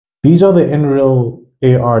These are the Nreal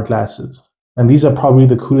AR glasses, and these are probably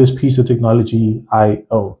the coolest piece of technology I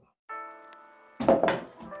own.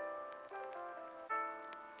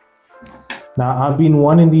 Now, I've been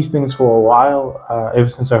wanting these things for a while, ever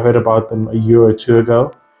since I heard about them a year or two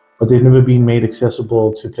ago, but they've never been made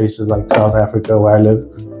accessible to places like South Africa where I live.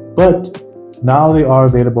 But now they are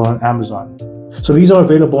available on Amazon. So these are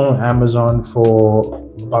available on Amazon for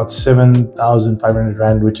about 7,500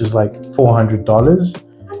 Rand, which is like $400,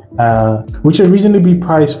 which are reasonably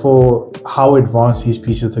priced for how advanced these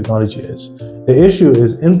pieces of technology is. The issue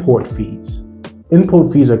is import fees.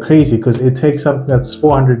 Import fees are crazy because it takes something that's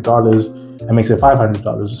 $400 and makes it $500,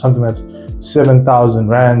 or something that's 7,000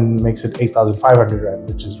 Rand makes it 8,500 Rand,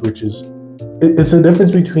 it's a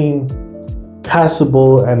difference between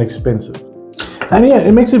passable and expensive. And yeah,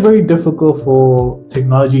 it makes it very difficult for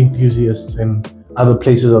technology enthusiasts in other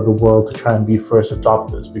places of the world to try and be first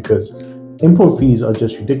adopters, because import fees are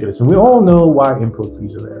just ridiculous. And we all know why import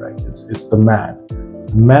fees are there, right? It's the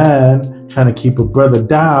man trying to keep a brother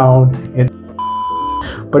down.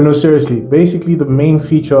 But no, seriously, basically the main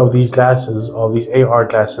feature of these glasses, of these AR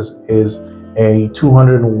glasses, is a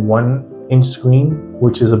 201-inch screen,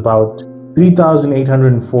 which is about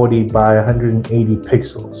 3,840 by 180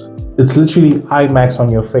 pixels. It's literally IMAX on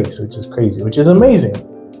your face, which is crazy, which is amazing.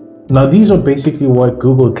 Now, these are basically what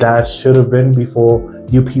Google Glass should have been before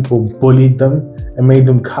you people bullied them and made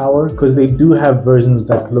them cower, because they do have versions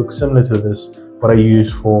that look similar to this, but are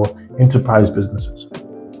used for enterprise businesses.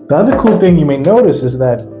 The other cool thing you may notice is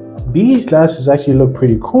that these glasses actually look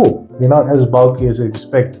pretty cool. They're not as bulky as you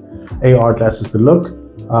expect AR glasses to look,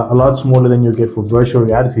 a lot smaller than you get for virtual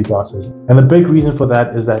reality glasses. And the big reason for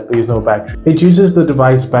that is that there's no battery. It uses the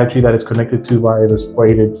device battery that it's connected to via this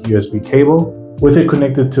braided USB cable. With it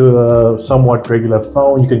connected to a somewhat regular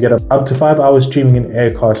phone, you could get up to 5 hours streaming in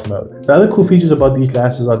Aircast mode. The other cool features about these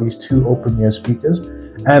glasses are these two open-ear speakers,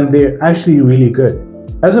 and they're actually really good.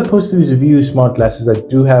 As opposed to these View smart glasses that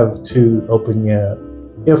do have two open-ear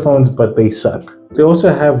earphones, but they suck. They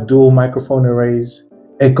also have dual microphone arrays,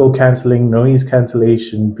 echo cancelling, noise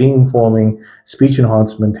cancellation, beamforming, speech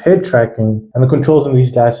enhancement, head tracking, and the controls on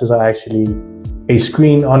these glasses are actually a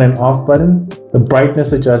screen on and off button, the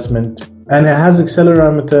brightness adjustment, and it has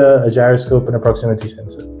accelerometer, a gyroscope, and a proximity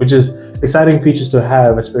sensor, which is exciting features to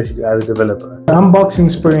have, especially as a developer. The unboxing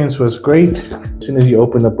experience was great. As soon as you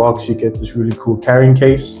open the box, you get this really cool carrying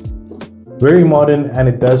case. Very modern, and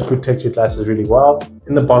it does protect your glasses really well.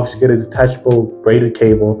 In the box, you get a detachable braided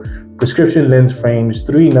cable, prescription lens frames,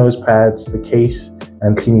 3 nose pads, the case,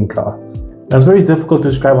 and cleaning cloth. Now, it's very difficult to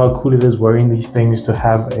describe how cool it is wearing these things, to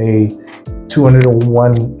have a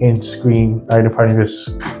 201-inch screen right in front of your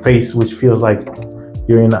face, which feels like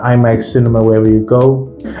you're in an IMAX cinema wherever you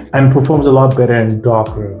go, and performs a lot better in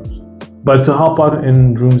dark rooms. But to help out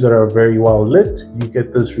in rooms that are very well lit, you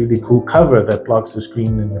get this really cool cover that blocks the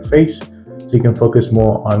screen in your face, so you can focus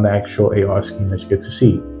more on the actual AR screen that you get to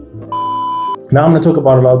see. Now I'm going to talk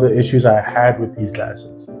about a lot of the issues I had with these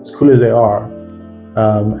glasses, as cool as they are.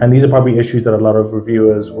 And these are probably issues that a lot of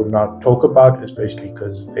reviewers would not talk about, especially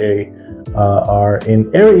because they are in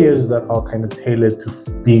areas that are kind of tailored to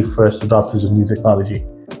be first adopters of new technology.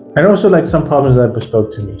 And also like some problems that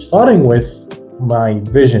bespoke to me, starting with my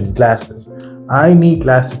vision glasses. I need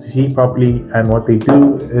glasses to see properly, and what they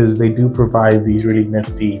do is they do provide these really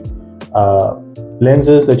nifty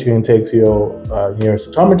lenses that you can take to your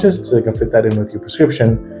nearest optometrist, so they can fit that in with your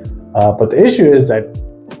prescription. But the issue is that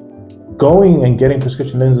going and getting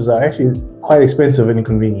prescription lenses are actually quite expensive and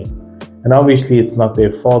inconvenient. And obviously it's not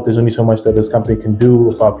their fault. There's only so much that this company can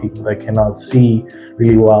do about people that cannot see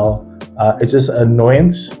really well. It's just an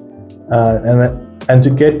annoyance. And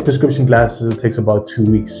to get prescription glasses, it takes about 2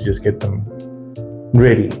 weeks to just get them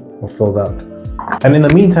ready or filled out. And in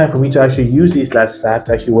the meantime, for me to actually use these glasses, I have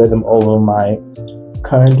to actually wear them over my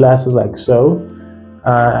current glasses like so.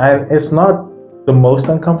 And it's not the most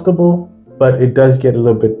uncomfortable, but it does get a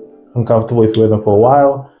little bit uncomfortable if you wear them for a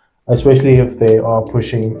while, especially if they are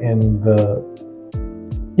pushing in the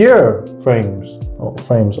ear frames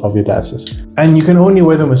of your glasses. And you can only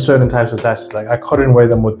wear them with certain types of glasses. Like I couldn't wear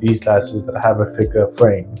them with these glasses that have a thicker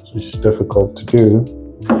frame, which is difficult to do.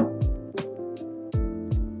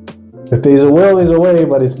 If there's a will, there's a way,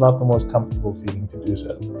 but it's not the most comfortable feeling to do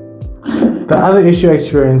so. The other issue I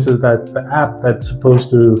experience is that the app that's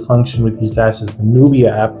supposed to function with these glasses, the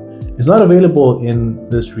Nubia app, is not available in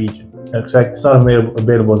this region. In fact, it's not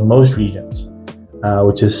available in most regions,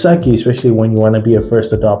 which is sucky, especially when you want to be a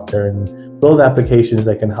first adopter and build applications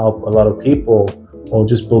that can help a lot of people, or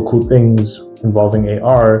just build cool things involving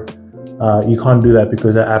AR. You can't do that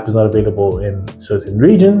because the app is not available in certain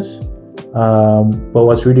regions. But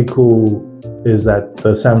what's really cool is that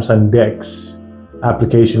the Samsung Dex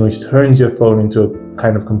application, which turns your phone into a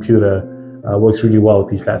kind of computer, works really well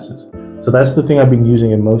with these glasses. So that's the thing I've been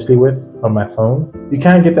using it mostly with on my phone. You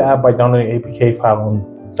can get the app by downloading an APK file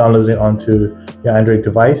and downloading it onto your Android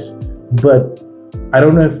device, but I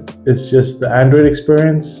don't know if it's just the Android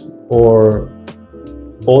experience or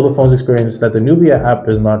all the phones experience that the Nubia app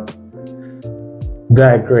is not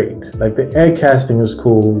that great. Like the air casting is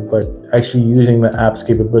cool, but actually using the app's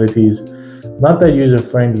capabilities, not that user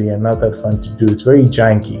friendly and not that fun to do. It's very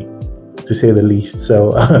janky, to say the least.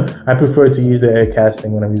 So I prefer to use the air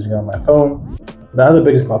casting when I'm using it on my phone. The other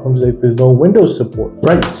biggest problem is that there's no Windows support,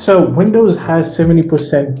 right? So Windows has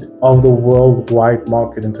 70% of the worldwide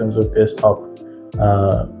market in terms of desktop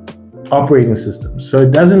operating systems. So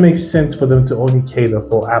it doesn't make sense for them to only cater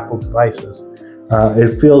for Apple devices.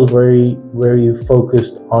 It feels very, very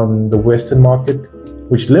focused on the Western market,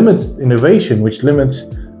 which limits innovation, which limits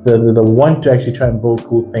the want to actually try and build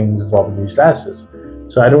cool things involving these glasses.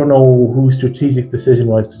 So I don't know whose strategic decision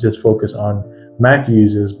was to just focus on Mac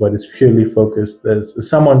users, but it's purely focused as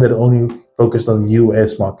someone that only focused on the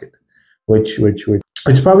US market, which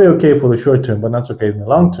probably okay for the short term, but not so okay in the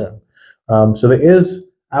long term. So there is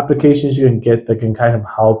applications you can get that can kind of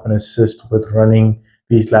help and assist with running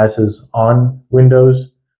these glasses on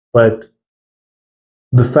Windows, but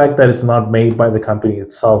the fact that it's not made by the company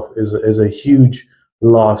itself is a huge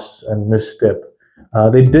loss and misstep.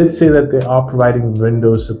 They did say that they are providing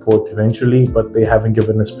Windows support eventually, but they haven't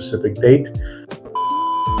given a specific date.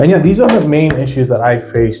 And yeah, these are the main issues that I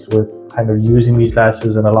faced with kind of using these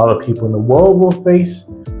glasses, and a lot of people in the world will face.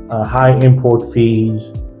 High import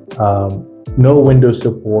fees, no Windows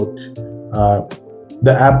support,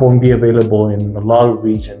 the app won't be available in a lot of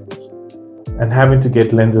regions, and having to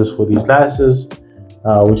get lenses for these glasses,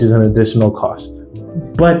 which is an additional cost.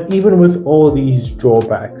 But even with all these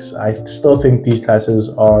drawbacks, I still think these glasses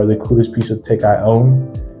are the coolest piece of tech I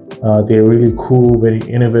own. They're really cool, very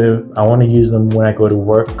innovative. I want to use them when I go to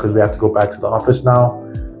work because we have to go back to the office now.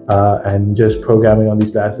 And just programming on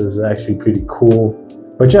these glasses is actually pretty cool.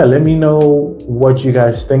 But yeah, let me know what you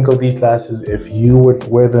guys think of these glasses. If you would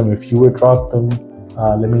wear them, if you would drop them,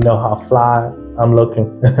 let me know how fly I'm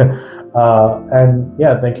looking. And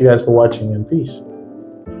yeah, thank you guys for watching, and peace.